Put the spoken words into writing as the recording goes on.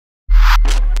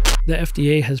the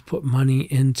FDA has put money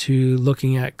into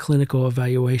looking at clinical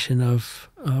evaluation of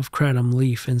Kratom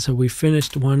leaf. And so we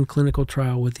finished one clinical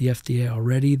trial with the FDA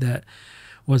already that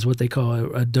was what they call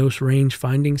a dose range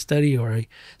finding study, or a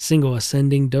single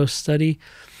ascending dose study,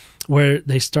 where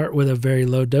they start with a very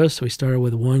low dose. So we started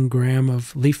with 1 gram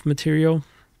of leaf material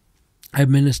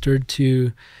administered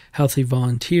to healthy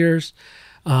volunteers.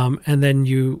 And then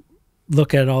you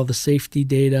look at all the safety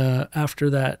data after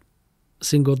that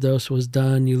single dose was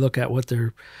done. You look at what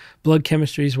their blood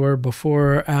chemistries were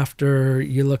before or after.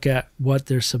 You look at what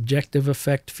their subjective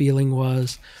effect feeling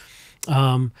was.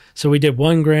 So we did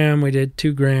 1 gram, we did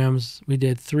 2 grams, we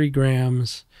did 3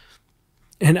 grams.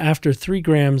 And after 3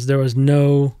 grams, there was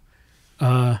no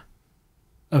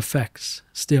effects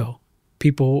still.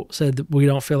 People said that we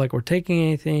don't feel like we're taking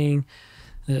anything.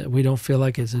 We don't feel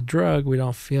like it's a drug. We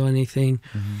don't feel anything.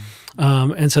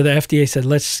 And so the FDA said,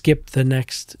 let's skip the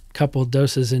next couple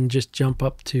doses and just jump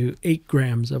up to 8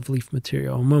 grams of leaf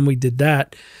material. And when we did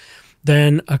that,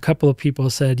 then a couple of people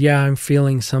said, yeah, I'm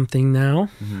feeling something now.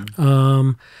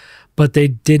 But they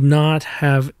did not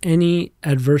have any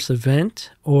adverse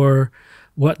event or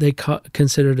what they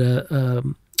considered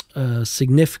a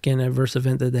significant adverse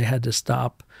event that they had to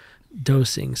stop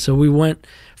dosing. So we went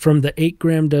from the 8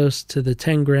 gram dose to the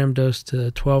 10 gram dose to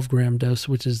the 12 gram dose,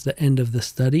 which is the end of the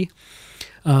study.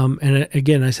 And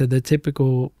again, I said the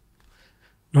typical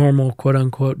normal quote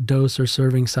unquote dose or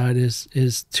serving size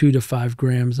is 2 to 5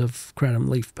 grams of kratom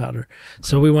leaf powder.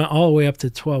 So we went all the way up to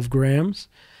 12 grams.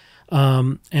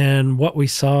 And what we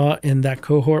saw in that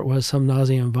cohort was some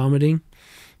nausea and vomiting.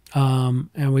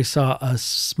 And we saw a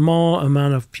small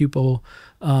amount of pupil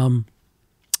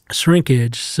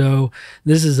shrinkage. So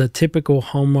this is a typical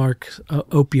hallmark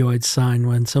opioid sign.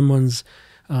 When someone's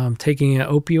taking an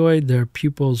opioid, their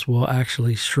pupils will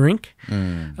actually shrink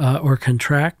or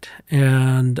contract.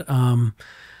 And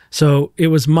so it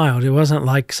was mild. It wasn't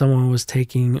like someone was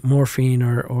taking morphine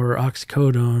or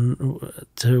oxycodone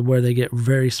to where they get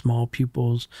very small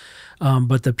pupils,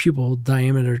 but the pupil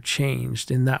diameter changed,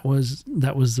 and that was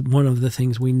one of the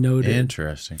things we noted.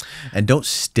 Interesting. And don't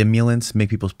stimulants make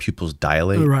people's pupils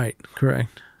dilate? Right,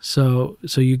 correct. So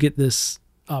you get this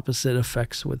opposite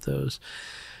effects with those.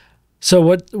 So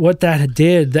what that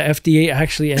did, the FDA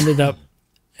actually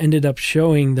ended up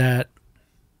showing that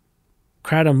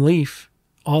kratom leaf,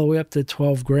 all the way up to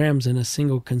 12 grams in a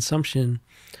single consumption,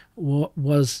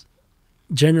 was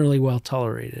generally well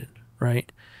tolerated,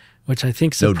 right? Which I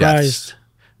think surprised.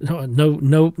 No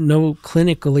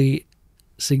clinically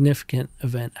significant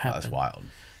event happened. That's wild.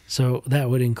 So that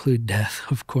would include death,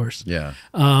 of course. Yeah.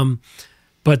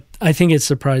 But I think it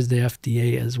surprised the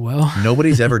FDA as well.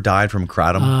 Nobody's ever died from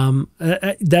kratom?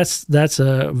 That's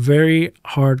a very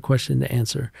hard question to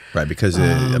answer. Right, because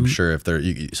I'm sure if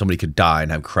somebody could die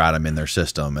and have kratom in their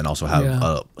system and also have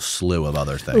a slew of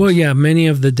other things. Well, yeah, many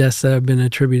of the deaths that have been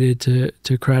attributed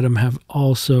to kratom have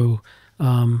also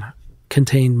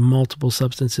contained multiple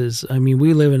substances. I mean,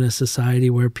 we live in a society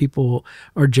where people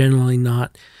are generally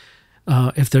not,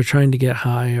 if they're trying to get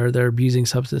high or they're abusing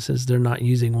substances, they're not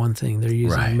using one thing. They're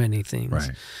using many things.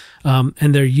 Right.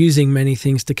 And they're using many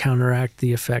things to counteract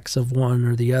the effects of one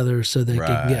or the other so they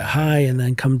can get high and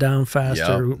then come down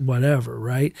faster, whatever,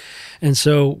 right? And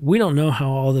so we don't know how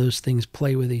all those things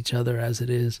play with each other as it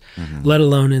is, let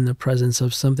alone in the presence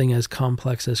of something as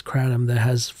complex as kratom that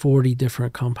has 40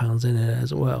 different compounds in it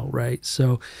as well, right?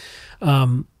 So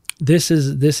this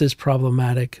is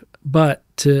problematic. But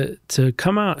to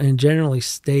come out and generally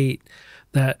state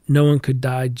that no one could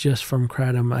die just from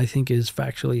kratom, I think is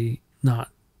factually not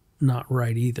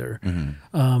right either.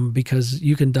 Because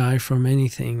you can die from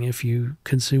anything if you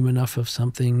consume enough of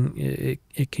something.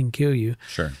 It can kill you.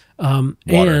 Sure.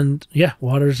 And yeah,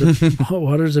 water's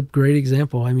a great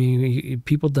example. I mean,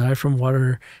 people die from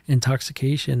water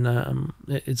intoxication.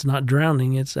 It's not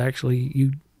drowning. It's actually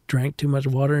you drank too much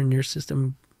water and your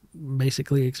system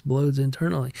basically explodes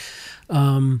internally.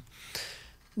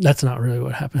 That's not really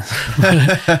what happens,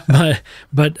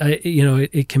 but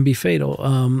it can be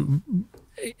fatal.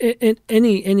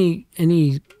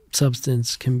 Any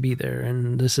substance can be there,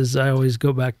 and this is, I always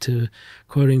go back to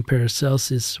quoting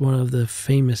Paracelsus, one of the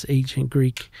famous ancient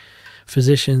Greek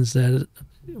physicians that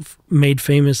made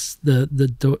famous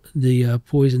the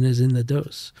poison is in the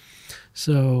dose.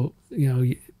 So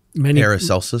many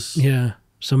Paracelsus,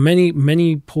 So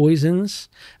many poisons,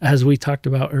 as we talked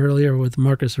about earlier with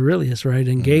Marcus Aurelius, right,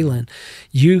 and Galen,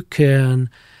 you can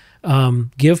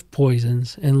give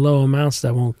poisons in low amounts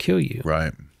that won't kill you.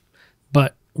 Right.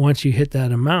 But once you hit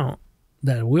that amount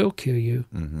that will kill you,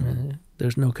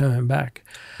 there's no coming back.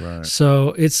 Right. So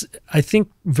it's, I think,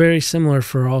 very similar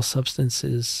for all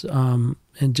substances,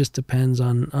 and just depends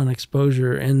on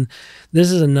exposure. And this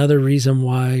is another reason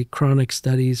why chronic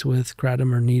studies with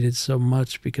kratom are needed so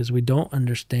much, because we don't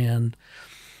understand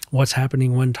what's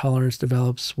happening when tolerance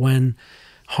develops, when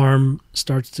harm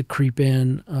starts to creep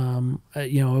in.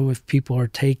 If people are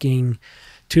taking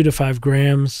 2 to 5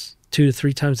 grams 2 to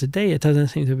 3 times a day, it doesn't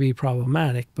seem to be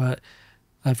problematic. But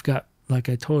I've got, like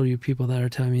I told you, people that are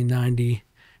telling me 90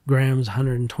 grams,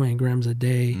 120 grams a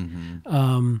day.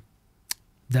 Mm-hmm.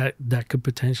 That could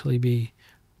potentially be,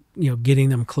 getting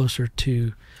them closer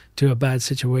to a bad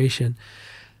situation.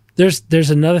 There's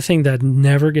another thing that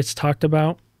never gets talked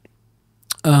about.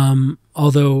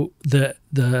 Although the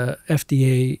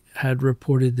FDA had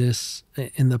reported this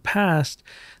in the past,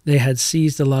 they had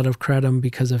seized a lot of kratom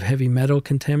because of heavy metal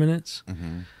contaminants.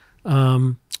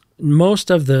 Mm-hmm. Most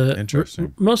of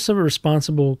the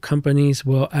responsible companies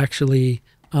will actually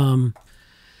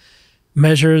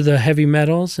measure the heavy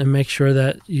metals and make sure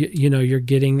that you're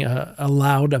getting a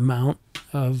allowed amount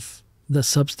of the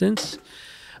substance.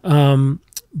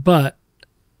 But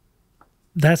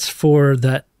that's for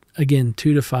that, again,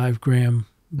 2 to 5 gram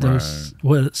dose, right,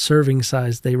 what serving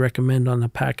size they recommend on the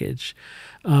package.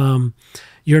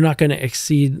 You're not going to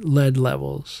exceed lead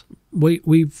levels.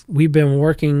 We've been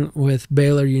working with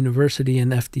Baylor University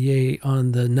and FDA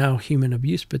on the now human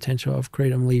abuse potential of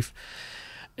kratom leaf,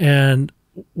 and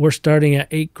we're starting at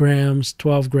 8 grams,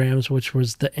 12 grams, which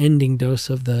was the ending dose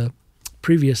of the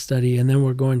previous study, and then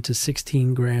we're going to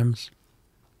 16 grams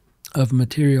of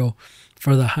material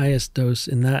for the highest dose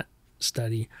in that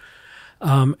study.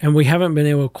 And we haven't been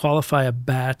able to qualify a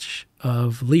batch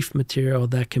of leaf material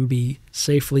that can be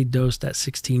safely dosed at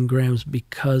 16 grams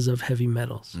because of heavy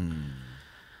metals.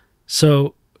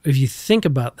 So if you think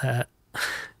about that,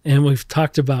 and we've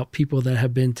talked about people that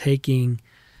have been taking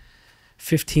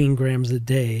 15 grams a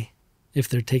day, if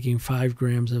they're taking 5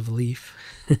 grams of leaf,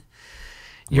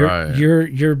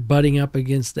 you're butting up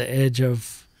against the edge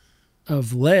of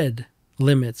lead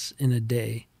limits in a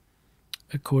day,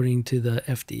 according to the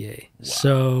FDA.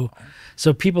 Wow.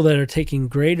 So people that are taking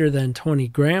greater than 20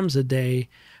 grams a day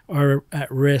are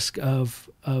at risk of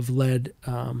lead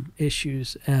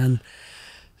issues. And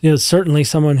certainly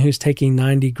someone who's taking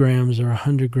 90 grams or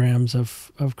 100 grams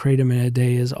of kratom in a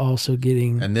day is also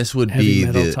getting, and this would heavy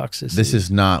metal toxicity. This is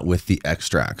not with the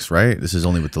extracts, right? This is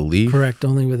only with the leaf? Correct,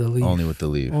 only with the leaf. Only with the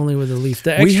leaf. Only with the leaf.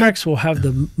 The extracts will have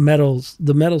the metals.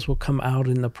 The metals will come out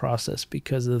in the process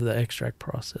because of the extract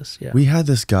process. Yeah. We had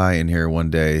this guy in here one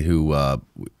day who,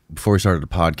 before we started the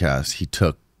podcast, he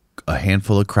took a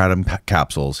handful of kratom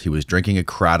capsules. He was drinking a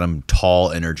kratom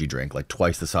tall energy drink, like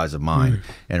twice the size of mine.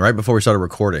 And right before we started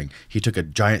recording, he took a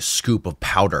giant scoop of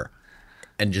powder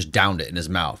and just downed it in his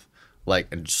mouth,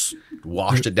 and just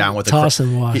washed it down with toss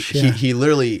and wash. He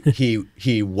literally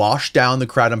he washed down the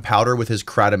kratom powder with his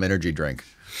kratom energy drink.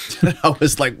 I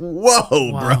was like,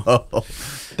 whoa, wow, bro,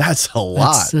 that's a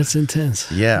lot. That's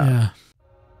intense. Yeah.